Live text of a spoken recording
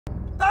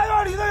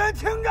这里的人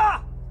听着，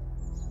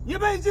你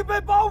们已经被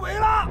包围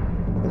了，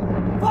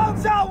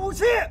放下武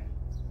器，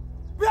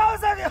不要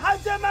再给汉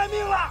奸卖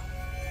命了。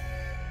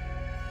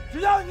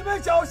只要你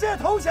们缴械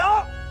投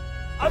降，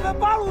俺们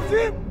八路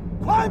军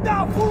宽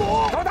大俘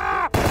虏。老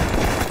大。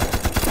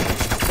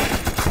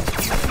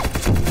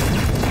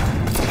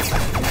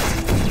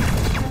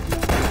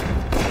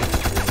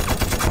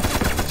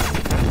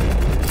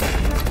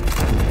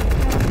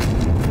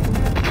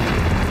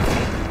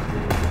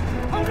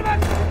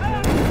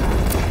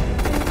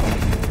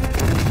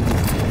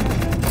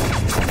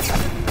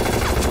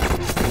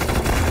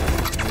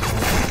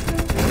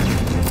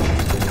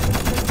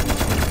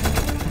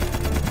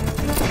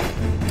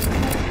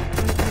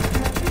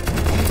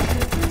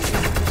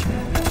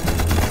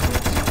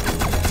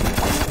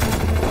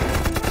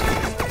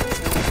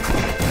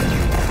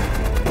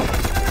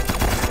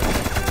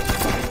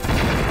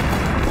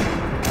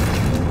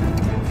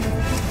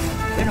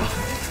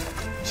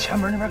 前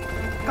门那边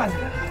干起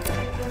来了，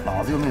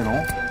老子又没聋。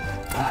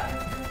哎，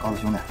告诉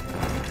兄弟，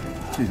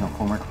就向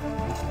后门打，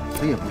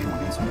谁也不许往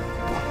前冲。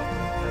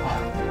啊，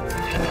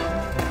连长，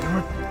一会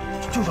儿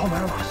就朝门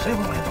上打，谁也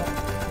不能往前走。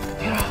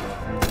连长。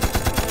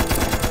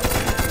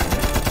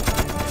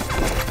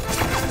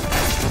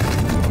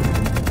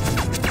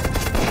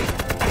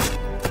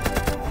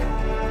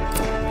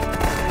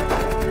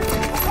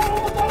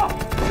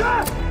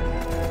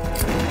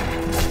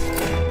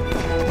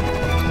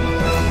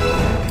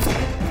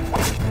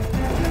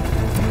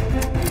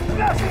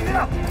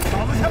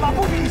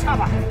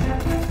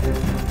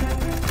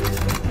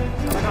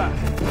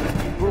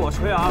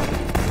 吹啊！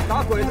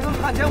打鬼子跟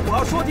汉奸，我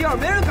要说第二，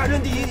没人敢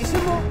认第一，你信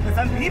不？那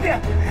咱比比。哎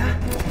呀，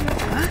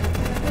啊！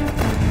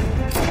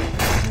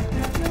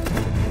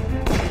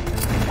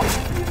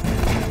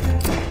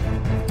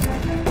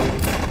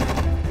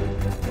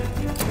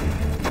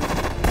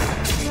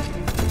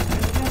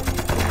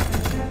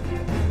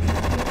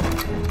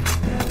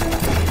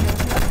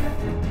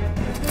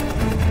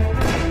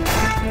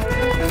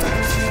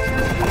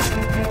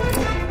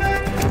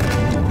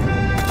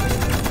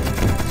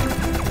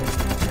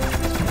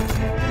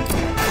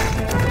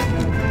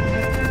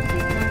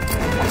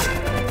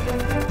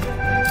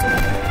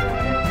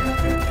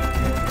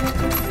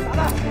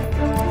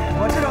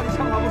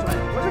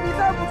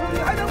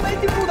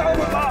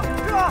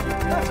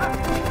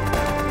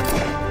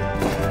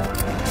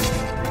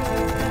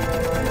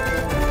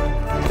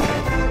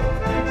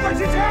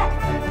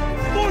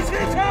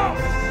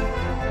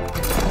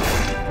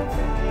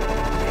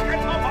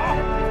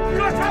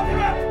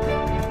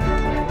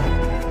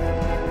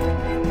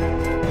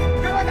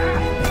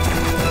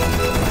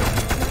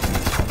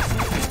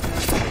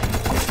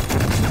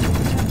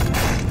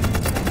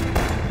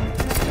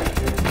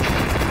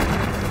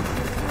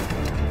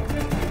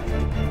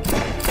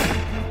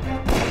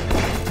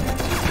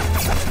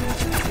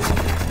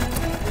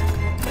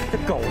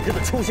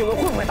出行为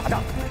会不会打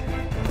仗？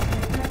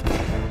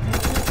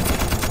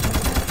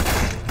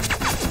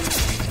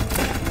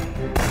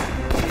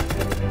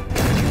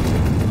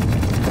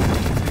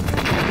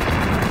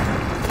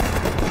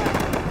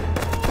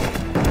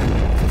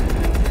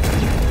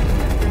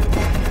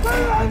跟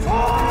俺冲！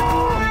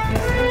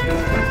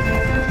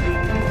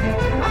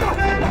拿到，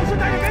老师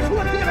带着别出了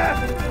敌人。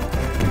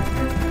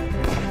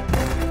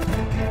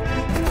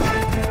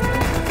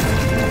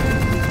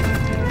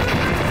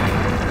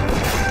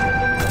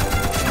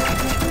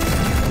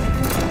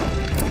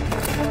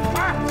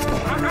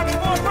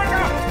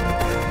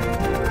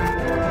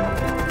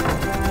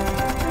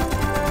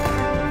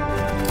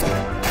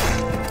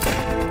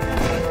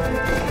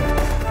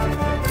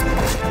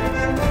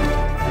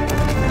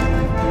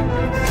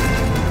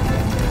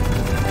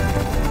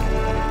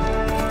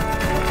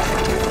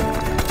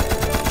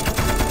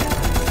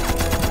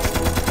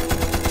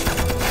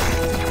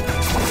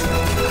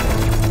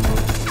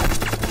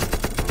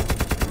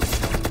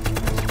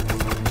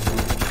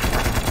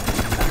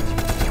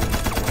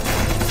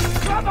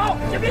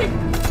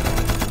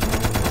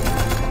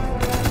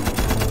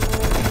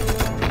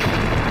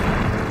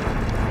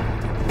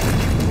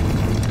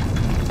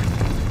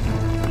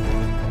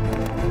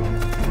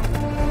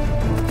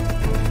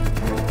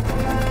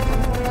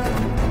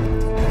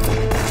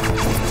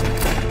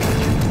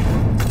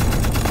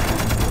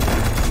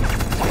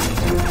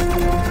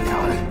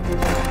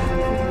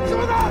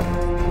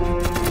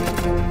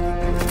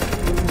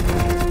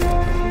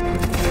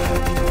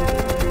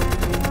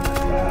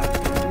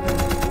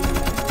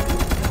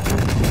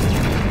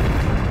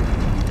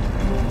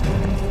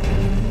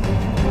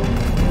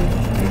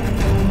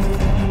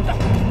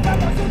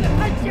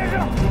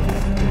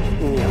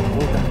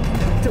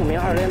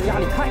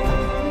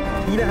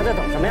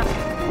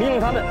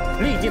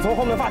 立即从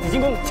后门发起进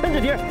攻，牵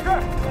制敌人。是。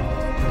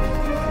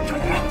小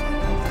姐，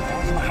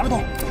老子们还不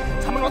动，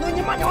咱们老队已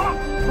经慢脚了。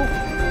动，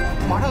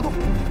马上动。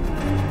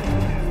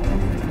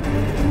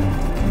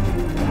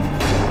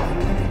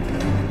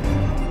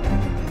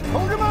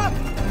同志们，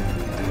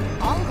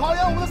党考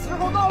验我们的时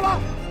候到了。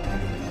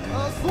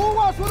俗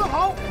话说得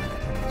好，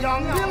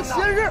养兵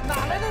千日。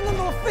哪来的那么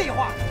多废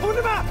话？同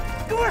志们，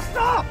给我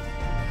上！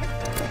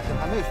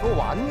没说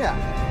完呢。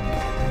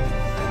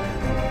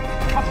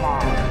他妈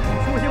的，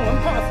说些我们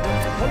怕死，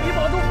我一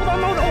把都不当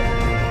孬种，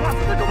怕死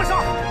的给我上！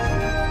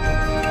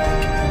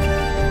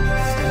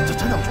这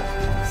真能做？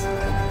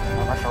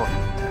拿条，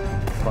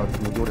把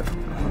木丢着，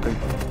可以。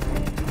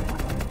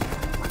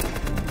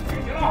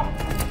行了，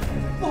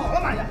不好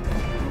了，马爷，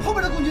后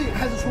边的共军也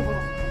开始出风了。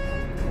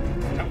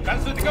让干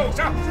脆的给我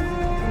上！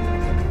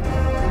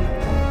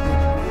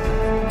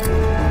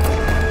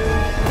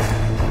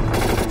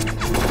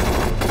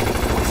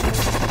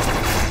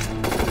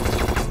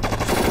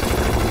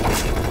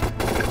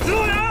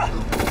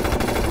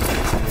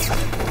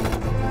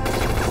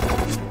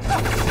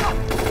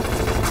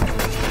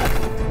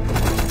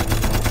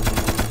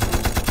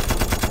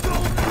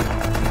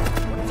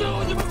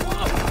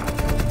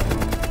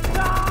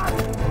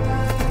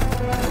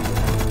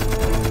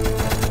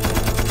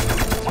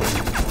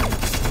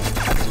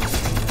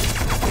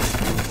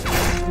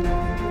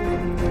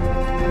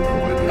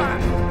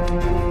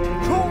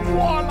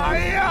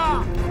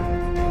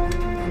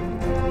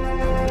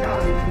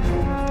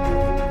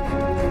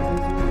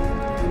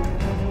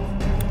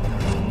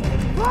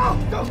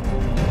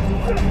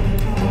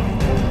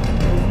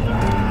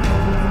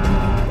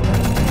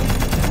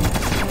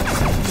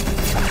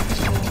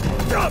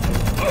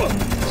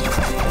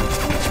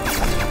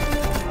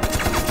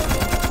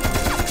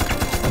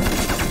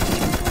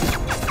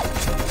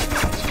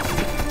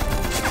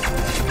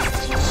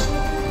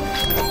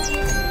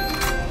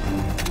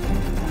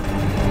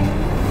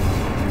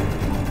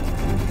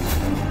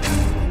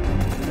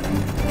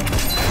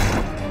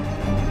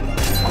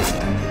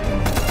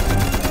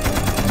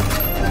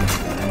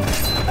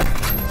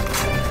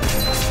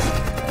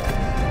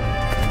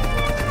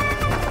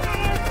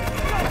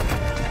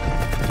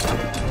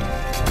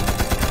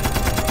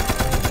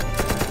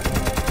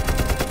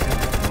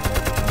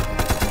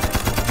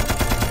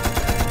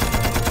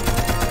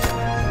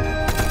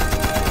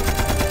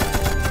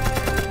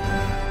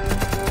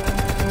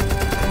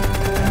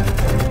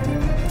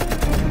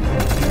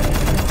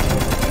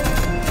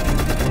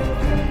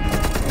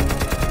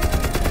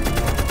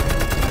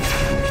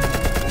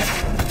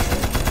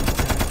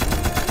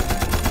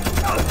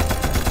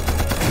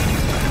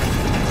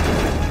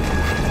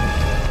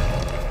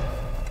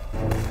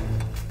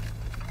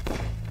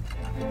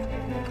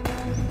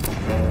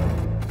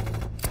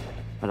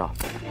班长，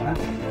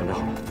准备好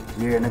了，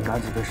敌人的敢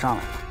死队上来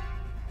了，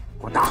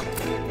给我打！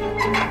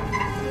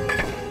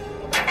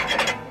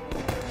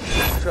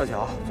射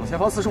角左前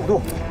方45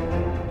度，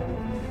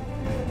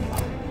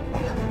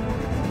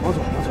往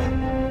左，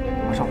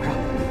往上，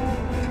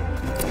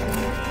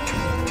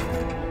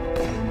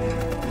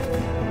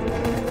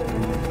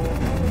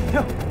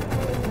停！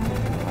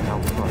大家捂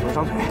住，多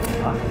张腿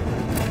啊！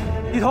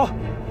一头，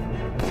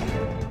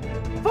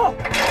放！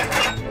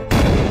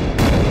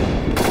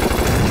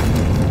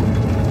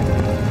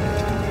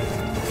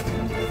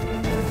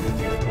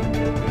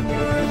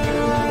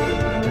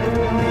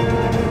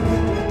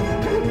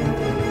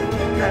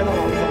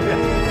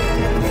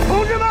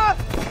同志们，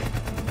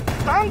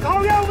当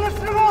考验我的时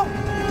候，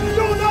就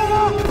到了，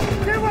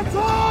给我冲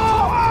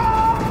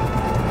啊！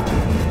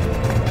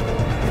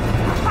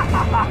哈哈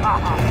哈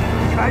哈！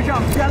全上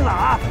天了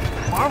啊，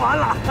玩完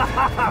了，哈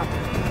哈哈！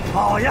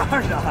好样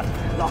的，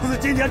老子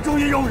今天终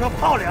于用上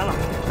炮连了，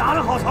打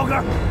得好，曹哥。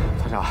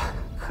团长，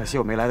可惜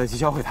我没来得及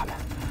教会他们，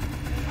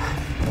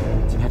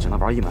今天只能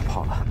玩一门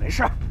炮了。没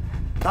事，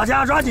大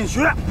家抓紧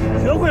学，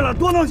学会了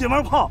多弄几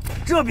门炮，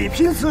这比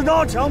拼刺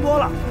刀强多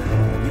了。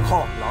以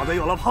后老子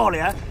有了炮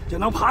连，就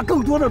能爬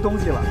更多的东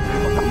西了。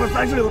咱们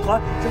36团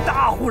是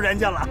大户人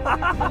家了。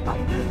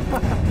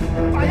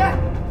马爷，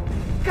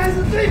该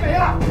是最美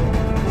了，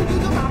共军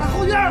就打到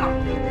后院了。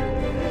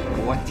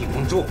给我顶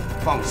住！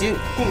放心，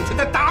共军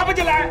他打不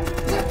进来。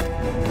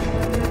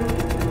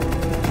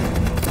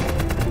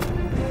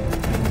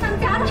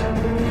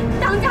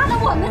当家的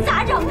我们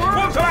咋整啊？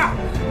放出来！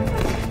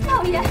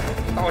老爷，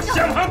到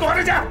前方躲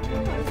着去。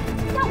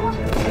让我，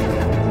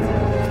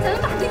咱们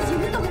把这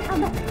银子都给他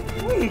们。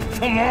你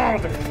他妈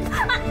的！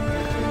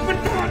滚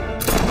蛋！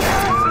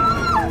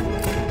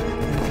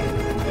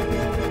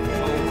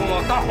跟我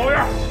大后院，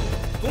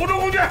堵住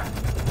共军！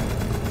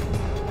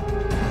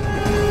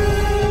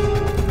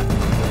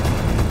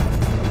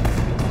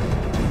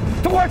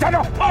东快站住！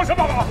跑什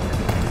么跑？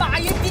马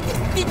爷，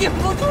你顶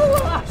不住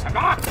了！什么？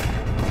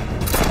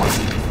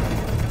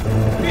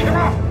你什么？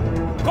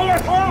跟我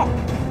说！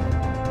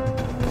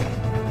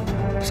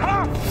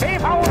上！谁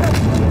跑我的？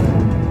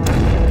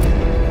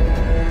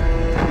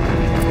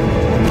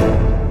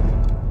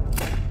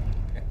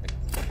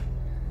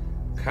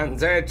看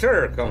在这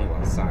儿跟我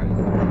撒野，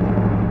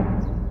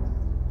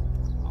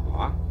好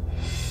啊！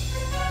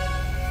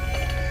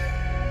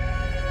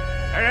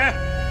来人，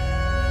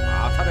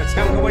把他的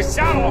枪给我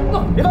下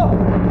了！别动！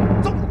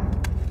走，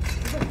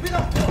别动！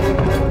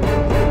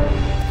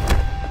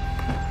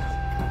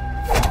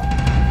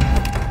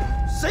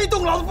谁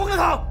动，老子不跟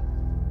他！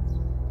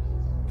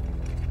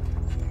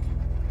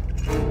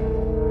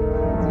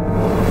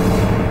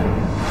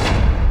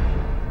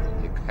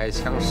你开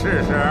枪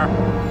试试！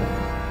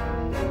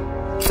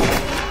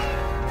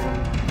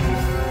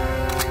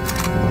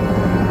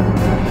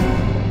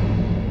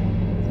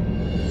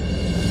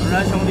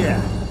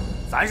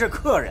咱是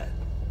客人，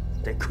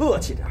得客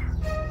气点儿。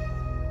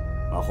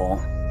阿红，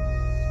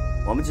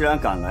我们既然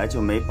赶来，就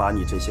没把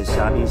你这些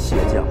虾兵蟹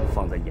将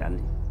放在眼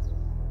里。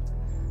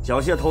缴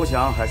械投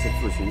降还是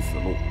自寻死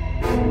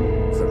路。